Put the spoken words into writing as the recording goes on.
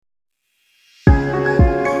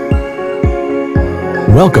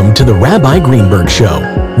Welcome to the Rabbi Greenberg Show,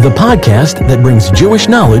 the podcast that brings Jewish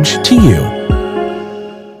knowledge to you.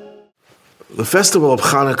 The festival of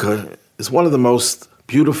Chanukah is one of the most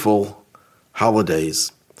beautiful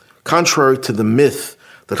holidays. Contrary to the myth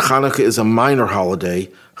that Chanukah is a minor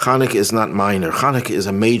holiday, Chanukah is not minor. Chanukah is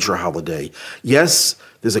a major holiday. Yes,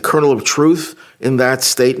 there's a kernel of truth in that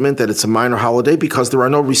statement that it's a minor holiday because there are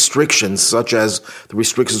no restrictions such as the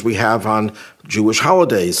restrictions we have on Jewish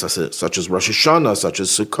holidays, such as Rosh Hashanah, such as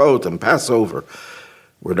Sukkot and Passover.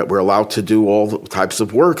 We're allowed to do all the types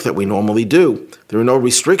of work that we normally do. There are no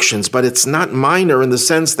restrictions, but it's not minor in the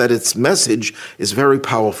sense that its message is very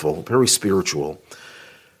powerful, very spiritual.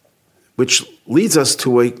 Which leads us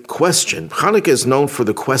to a question. Chanukah is known for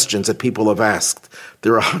the questions that people have asked.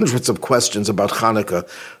 There are hundreds of questions about Chanukah.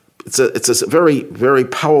 It's a very, very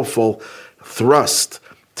powerful thrust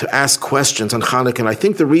to ask questions on Chanukah. And I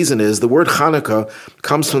think the reason is the word Chanukah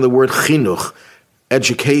comes from the word chinuch,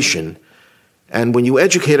 education. And when you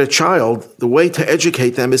educate a child, the way to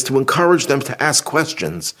educate them is to encourage them to ask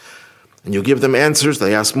questions. And you give them answers,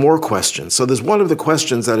 they ask more questions. So there's one of the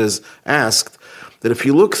questions that is asked that if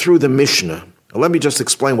you look through the Mishna, let me just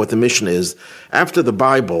explain what the Mishna is. After the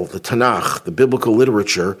Bible, the Tanakh, the biblical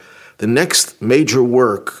literature, the next major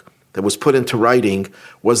work that was put into writing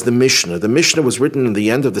was the Mishna. The Mishna was written in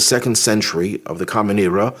the end of the 2nd century of the Common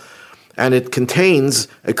Era, and it contains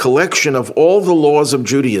a collection of all the laws of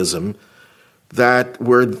Judaism that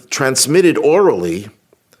were transmitted orally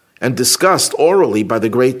and discussed orally by the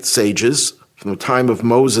great sages from the time of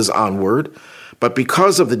Moses onward. But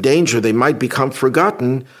because of the danger they might become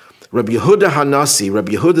forgotten, Rabbi Yehuda Hanasi,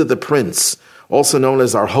 Rabbi Yehuda the Prince, also known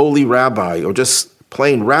as our holy rabbi, or just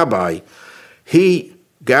plain rabbi, he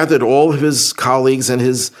gathered all of his colleagues and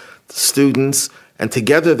his students, and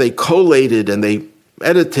together they collated and they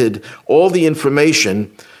edited all the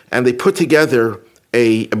information, and they put together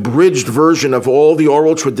an abridged version of all the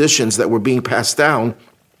oral traditions that were being passed down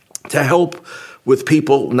to help with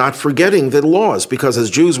people not forgetting the laws, because as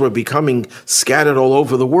Jews were becoming scattered all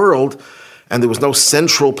over the world, and there was no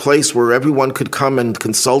central place where everyone could come and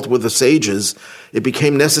consult with the sages, it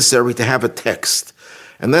became necessary to have a text.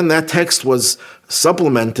 And then that text was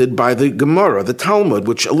supplemented by the Gemara, the Talmud,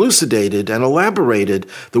 which elucidated and elaborated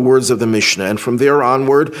the words of the Mishnah. And from there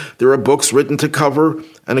onward, there are books written to cover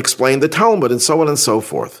and explain the Talmud, and so on and so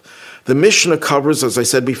forth. The Mishnah covers, as I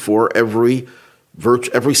said before, every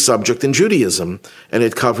subject in Judaism, and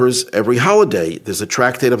it covers every holiday. There's a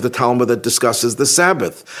tractate of the Talmud that discusses the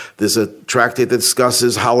Sabbath. There's a tractate that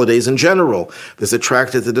discusses holidays in general. There's a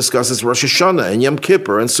tractate that discusses Rosh Hashanah and Yom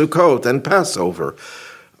Kippur and Sukkot and Passover.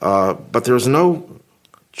 But there's no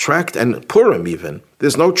and Purim even.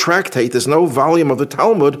 There's no tractate, there's no volume of the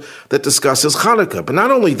Talmud that discusses Chanukah. But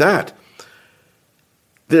not only that,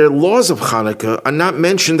 the laws of Chanukah are not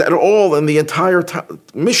mentioned at all in the entire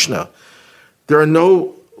Mishnah. There are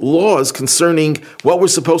no laws concerning what we're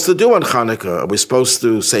supposed to do on Chanukah. Are we supposed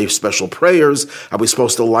to say special prayers? Are we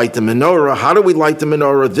supposed to light the menorah? How do we light the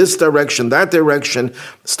menorah? This direction, that direction,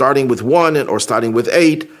 starting with 1 or starting with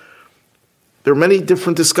 8. There are many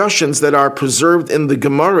different discussions that are preserved in the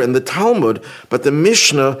Gemara, in the Talmud, but the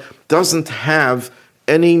Mishnah doesn't have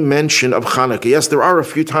any mention of Chanukah. Yes, there are a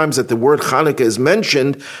few times that the word Chanukah is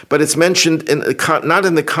mentioned, but it's mentioned not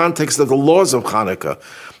in the context of the laws of Chanukah.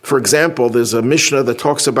 For example, there's a Mishnah that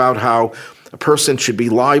talks about how a person should be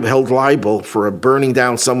held liable for burning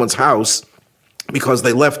down someone's house because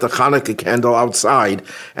they left a Chanukah candle outside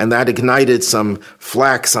and that ignited some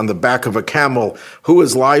flax on the back of a camel. Who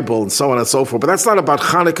is liable, and so on and so forth. But that's not about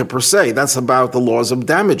Chanukah per se. That's about the laws of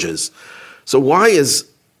damages. So why is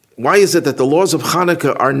it that the laws of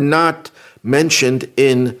Chanukah are not mentioned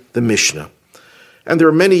in the Mishnah? And there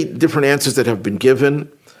are many different answers that have been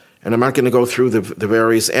given, and I'm not going to go through the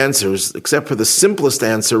various answers, except for the simplest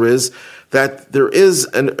answer is that there is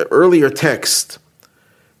an earlier text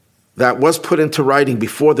that was put into writing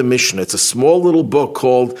before the Mishnah. It's a small little book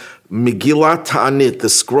called Megillat Ta'anit, the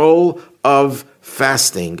Scroll of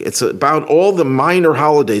Fasting. It's about all the minor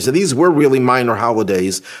holidays, and these were really minor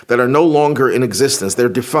holidays that are no longer in existence. They're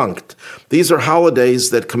defunct. These are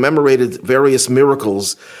holidays that commemorated various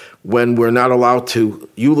miracles when we're not allowed to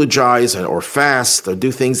eulogize or fast or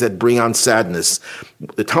do things that bring on sadness.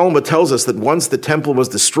 The Talmud tells us that once the temple was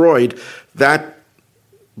destroyed, that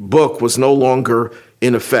book was no longer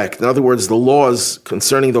in effect. In other words, the laws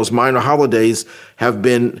concerning those minor holidays have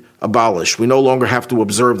been abolished. We no longer have to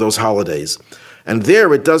observe those holidays. And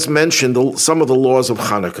there it does mention some of the laws of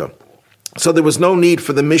Chanukah. So there was no need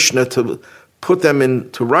for the Mishnah to put them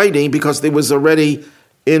into writing because they was already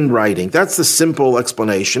in writing. That's the simple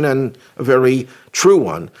explanation and a very true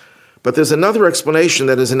one. But there's another explanation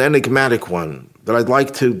that is an enigmatic one that I'd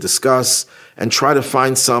like to discuss and try to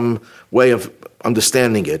find some way of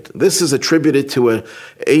understanding it. This is attributed to an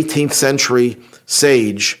 18th century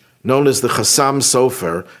sage known as the Chassam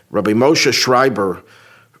Sofer, Rabbi Moshe Schreiber.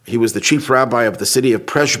 He was the chief rabbi of the city of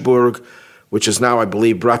Pressburg, which is now, I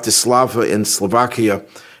believe, Bratislava in Slovakia.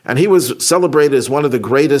 And he was celebrated as one of the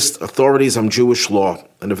greatest authorities on Jewish law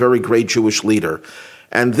and a very great Jewish leader.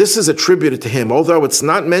 And this is attributed to him, although it's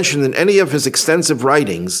not mentioned in any of his extensive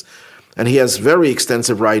writings. And he has very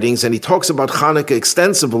extensive writings, and he talks about Chanukah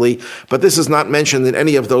extensively, but this is not mentioned in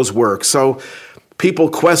any of those works. So people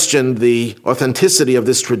question the authenticity of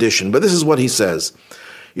this tradition. But this is what he says.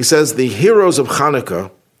 He says, the heroes of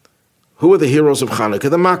Chanukah, who are the heroes of Chanukah?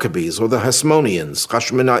 The Maccabees, or the Hasmoneans,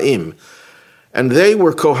 Hashmonaim. And they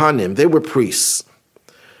were Kohanim, they were priests.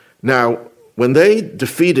 Now, when they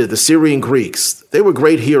defeated the Syrian Greeks, they were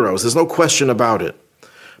great heroes, there's no question about it.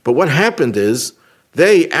 But what happened is,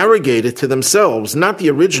 they arrogated to themselves, not the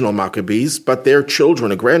original Maccabees, but their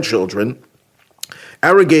children or grandchildren,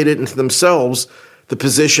 arrogated into themselves the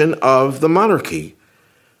position of the monarchy.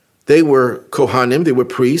 They were Kohanim, they were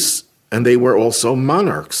priests, and they were also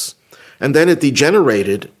monarchs. And then it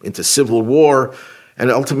degenerated into civil war, and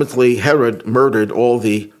ultimately Herod murdered all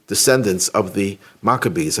the descendants of the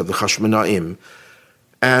Maccabees, of the Hashmonaim.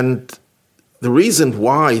 And the reason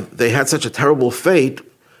why they had such a terrible fate,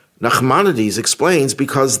 Nachmanides explains,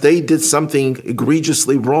 because they did something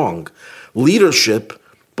egregiously wrong. Leadership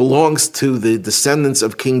belongs to the descendants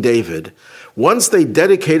of King David. Once they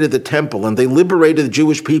dedicated the temple and they liberated the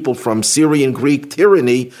Jewish people from Syrian Greek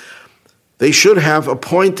tyranny, they should have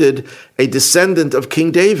appointed a descendant of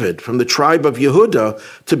King David from the tribe of Yehuda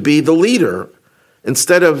to be the leader,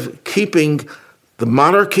 instead of keeping the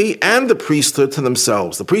monarchy and the priesthood to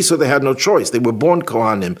themselves. The priesthood, they had no choice. They were born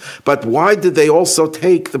Kohanim. But why did they also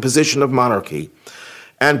take the position of monarchy?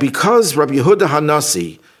 And because Rabbi Yehuda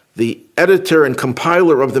Hanassi, the editor and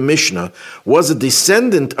compiler of the Mishnah, was a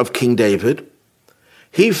descendant of King David,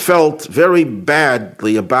 he felt very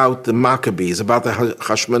badly about the Maccabees, about the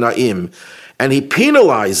Hashmonaim, and he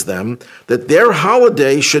penalized them that their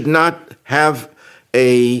holiday should not have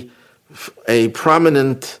a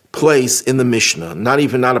prominent place in the Mishnah, not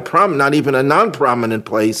even a non-prominent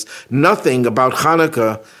place. Nothing about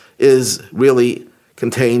Chanukah is really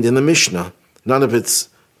contained in the Mishnah. None of its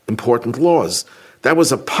important laws. That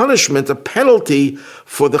was a punishment, a penalty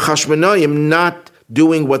for the Hashmonaim not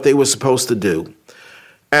doing what they were supposed to do.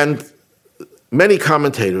 And many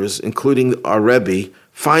commentators, including our Rebbe,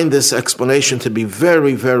 find this explanation to be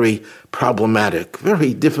very, very problematic,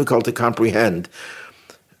 very difficult to comprehend.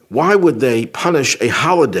 Why would they punish a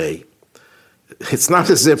holiday? It's not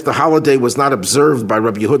as if the holiday was not observed by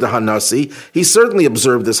Rabbi Yehuda Hanassi. He certainly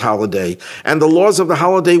observed this holiday. And the laws of the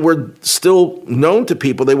holiday were still known to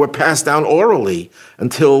people. They were passed down orally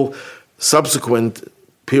until subsequent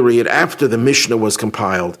period after the Mishnah was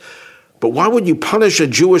compiled. But why would you punish a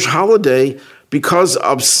Jewish holiday because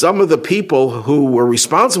of some of the people who were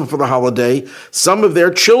responsible for the holiday? Some of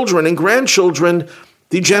their children and grandchildren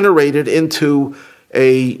degenerated into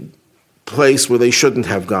a place where they shouldn't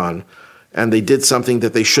have gone, and they did something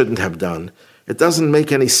that they shouldn't have done. It doesn't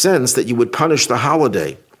make any sense that you would punish the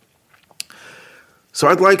holiday. So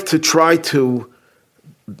I'd like to try to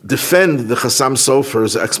defend the Chassam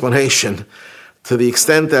Sofer's explanation to the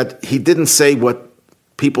extent that he didn't say what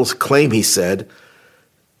people claim he said,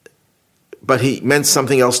 but he meant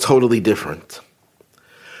something else totally different.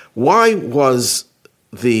 Why was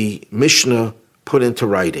the Mishnah put into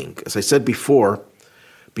writing? As I said before,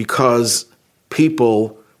 because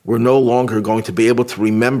people were no longer going to be able to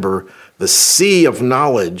remember the sea of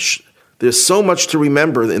knowledge. There's so much to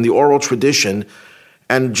remember in the oral tradition,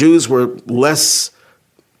 and Jews had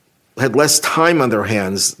less time on their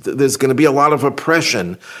hands. There's going to be a lot of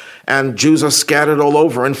oppression, and Jews are scattered all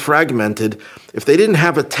over and fragmented. If they didn't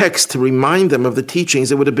have a text to remind them of the teachings,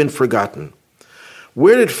 it would have been forgotten.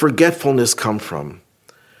 Where did forgetfulness come from?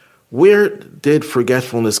 Where did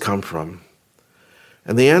forgetfulness come from?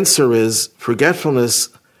 And the answer is, forgetfulness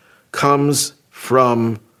comes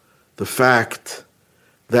from the fact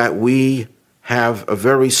that we have a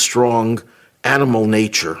very strong animal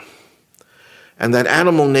nature. And that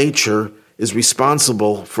animal nature is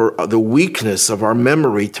responsible for the weakness of our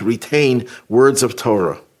memory to retain words of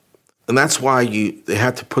Torah. And that's why they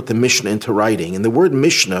had to put the Mishnah into writing. And the word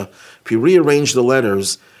Mishnah, if you rearrange the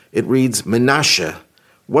letters, it reads Menashe.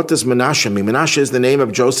 What does Menashe mean? Menashe is the name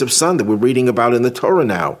of Joseph's son that we're reading about in the Torah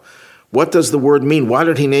now. What does the word mean? Why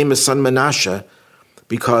did he name his son Menashe?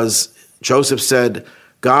 Because Joseph said,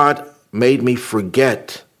 God made me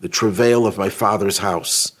forget the travail of my father's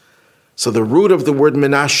house. So the root of the word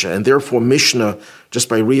Menashe, and therefore Mishna, just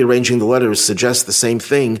by rearranging the letters, suggests the same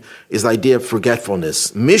thing, is the idea of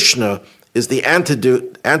forgetfulness. Mishna is the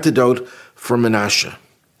antidote for Menashe.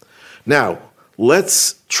 Now,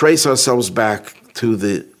 let's trace ourselves back to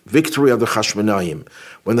the victory of the Hashmonaim.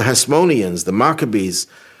 When the Hasmoneans, the Maccabees,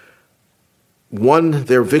 won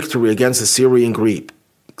their victory against the Syrian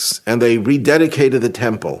Greeks, and they rededicated the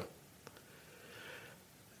temple,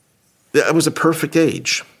 that was a perfect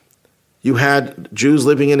age. You had Jews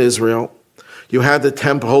living in Israel. You had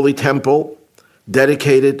the holy temple,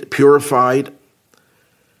 dedicated, purified,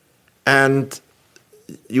 and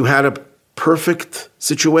you had a perfect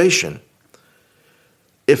situation.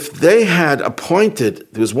 If they had appointed,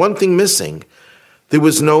 there was one thing missing. There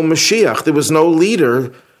was no Mashiach. There was no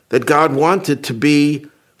leader that God wanted to be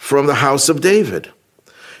from the house of David.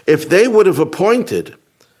 If they would have appointed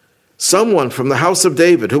someone from the house of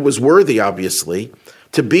David, who was worthy, obviously,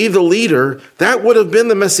 to be the leader, that would have been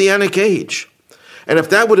the Messianic age. And if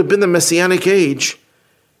that would have been the Messianic age,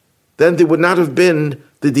 then there would not have been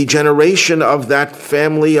the degeneration of that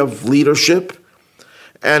family of leadership,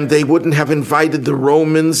 and they wouldn't have invited the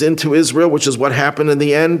Romans into Israel, which is what happened in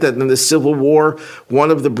the end, that in the Civil War,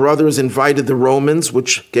 one of the brothers invited the Romans,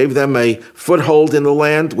 which gave them a foothold in the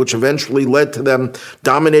land, which eventually led to them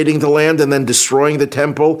dominating the land and then destroying the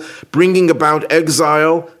temple, bringing about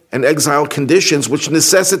exile and exile conditions, which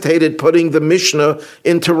necessitated putting the Mishnah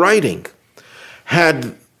into writing.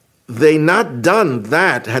 Had they not done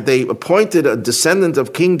that, had they appointed a descendant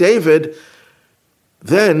of King David,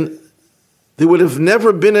 then there would have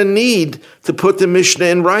never been a need to put the Mishnah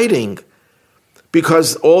in writing,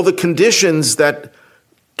 because all the conditions that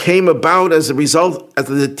came about as a result of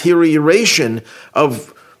the deterioration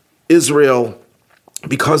of Israel,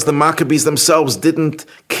 because the Maccabees themselves didn't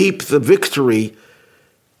keep the victory,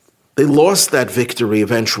 they lost that victory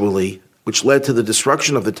eventually, which led to the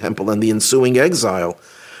destruction of the temple and the ensuing exile.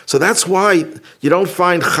 So that's why you don't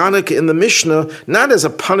find Chanukah in the Mishnah, not as a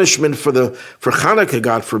punishment for Chanukah,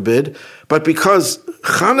 God forbid, but because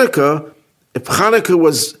Chanukah, if Chanukah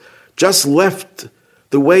was just left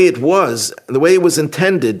the way it was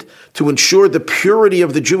intended to ensure the purity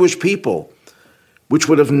of the Jewish people, which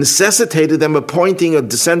would have necessitated them appointing a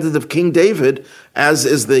descendant of King David,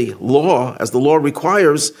 as the law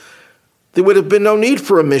requires, there would have been no need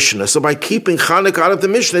for a Mishnah. So by keeping Chanukah out of the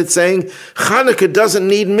Mishnah, it's saying Chanukah doesn't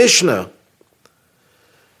need Mishnah.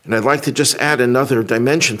 And I'd like to just add another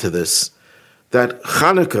dimension to this, that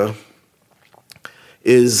Chanukah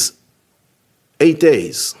is 8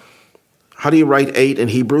 days. How do you write 8 in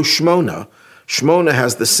Hebrew? Shmona. Shmona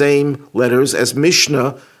has the same letters as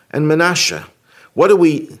Mishnah and Menashe. What do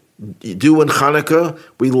we do in Chanukah?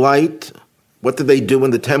 We light. What did they do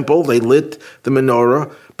in the temple? They lit the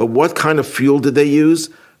menorah. But what kind of fuel did they use?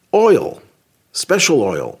 Oil, special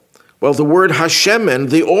oil. Well, the word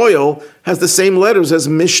Hashemen, the oil, has the same letters as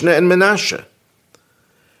Mishnah and Menashe.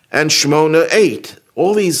 And Shmona, 8.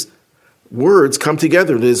 All these words come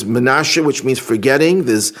together. There's Menashe, which means forgetting.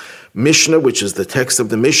 There's Mishnah, which is the text of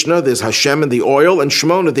the Mishnah. There's Hashemen, the oil. And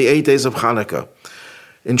Shmona, the 8 days of Chanukah.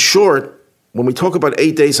 In short, when we talk about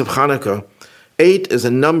 8 days of Chanukah, 8 is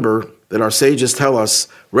a number that our sages tell us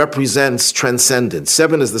represents transcendence.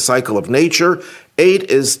 7 is the cycle of nature. 8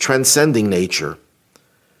 is transcending nature.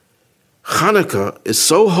 Chanukah is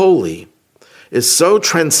so holy, is so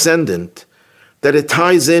transcendent, that it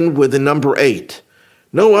ties in with the number 8.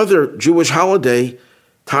 No other Jewish holiday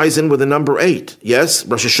ties in with the number 8. Yes,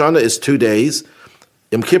 Rosh Hashanah is 2 days.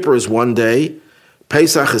 Yom Kippur is 1 day.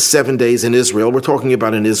 Pesach is 7 days in Israel. We're talking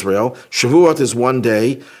about in Israel. Shavuot is 1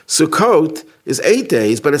 day. Sukkot is 8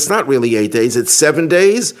 days, but it's not really 8 days. It's 7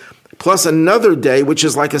 days plus another day, which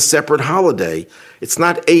is like a separate holiday. It's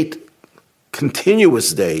not 8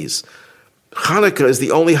 continuous days. Chanukah is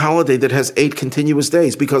the only holiday that has 8 continuous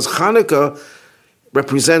days, because Chanukah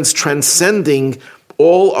represents transcending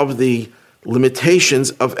all of the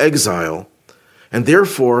limitations of exile. And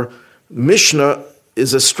therefore, Mishnah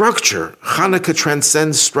is a structure. Chanukah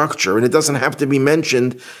transcends structure, and it doesn't have to be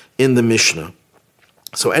mentioned in the Mishnah.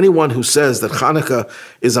 So anyone who says that Chanukah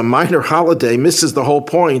is a minor holiday misses the whole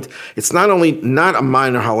point. It's not only not a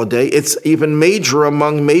minor holiday, it's even major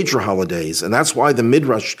among major holidays. And that's why the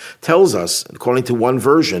Midrash tells us, according to one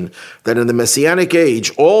version, that in the Messianic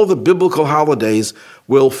age, all the biblical holidays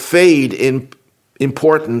will fade in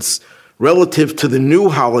importance relative to the new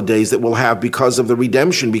holidays that we'll have because of the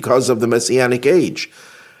redemption, because of the Messianic age.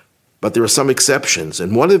 But there are some exceptions.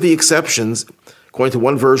 And one of the exceptions, according to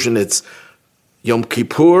one version, it's Yom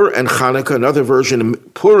Kippur and Chanukah, another version,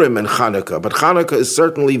 Purim and Chanukah. But Chanukah is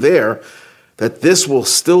certainly there that this will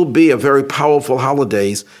still be a very powerful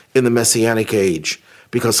holiday in the Messianic age,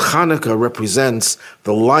 because Chanukah represents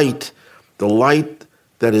the light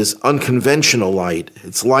that is unconventional light.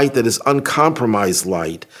 It's light that is uncompromised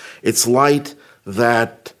light. It's light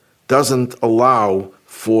that doesn't allow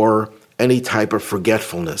for any type of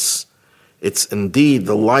forgetfulness. It's indeed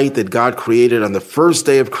the light that God created on the first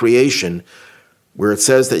day of creation, where it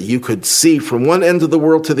says that you could see from one end of the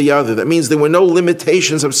world to the other. That means there were no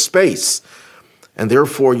limitations of space, and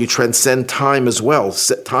therefore you transcend time as well.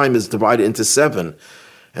 Time is divided into 7,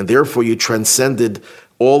 and therefore you transcended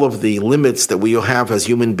all of the limits that we have as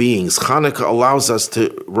human beings. Chanukah allows us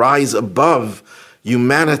to rise above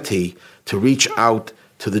humanity to reach out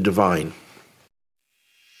to the divine.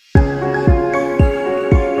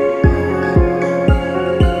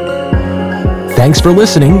 Thanks for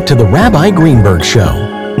listening to the Rabbi Greenberg Show.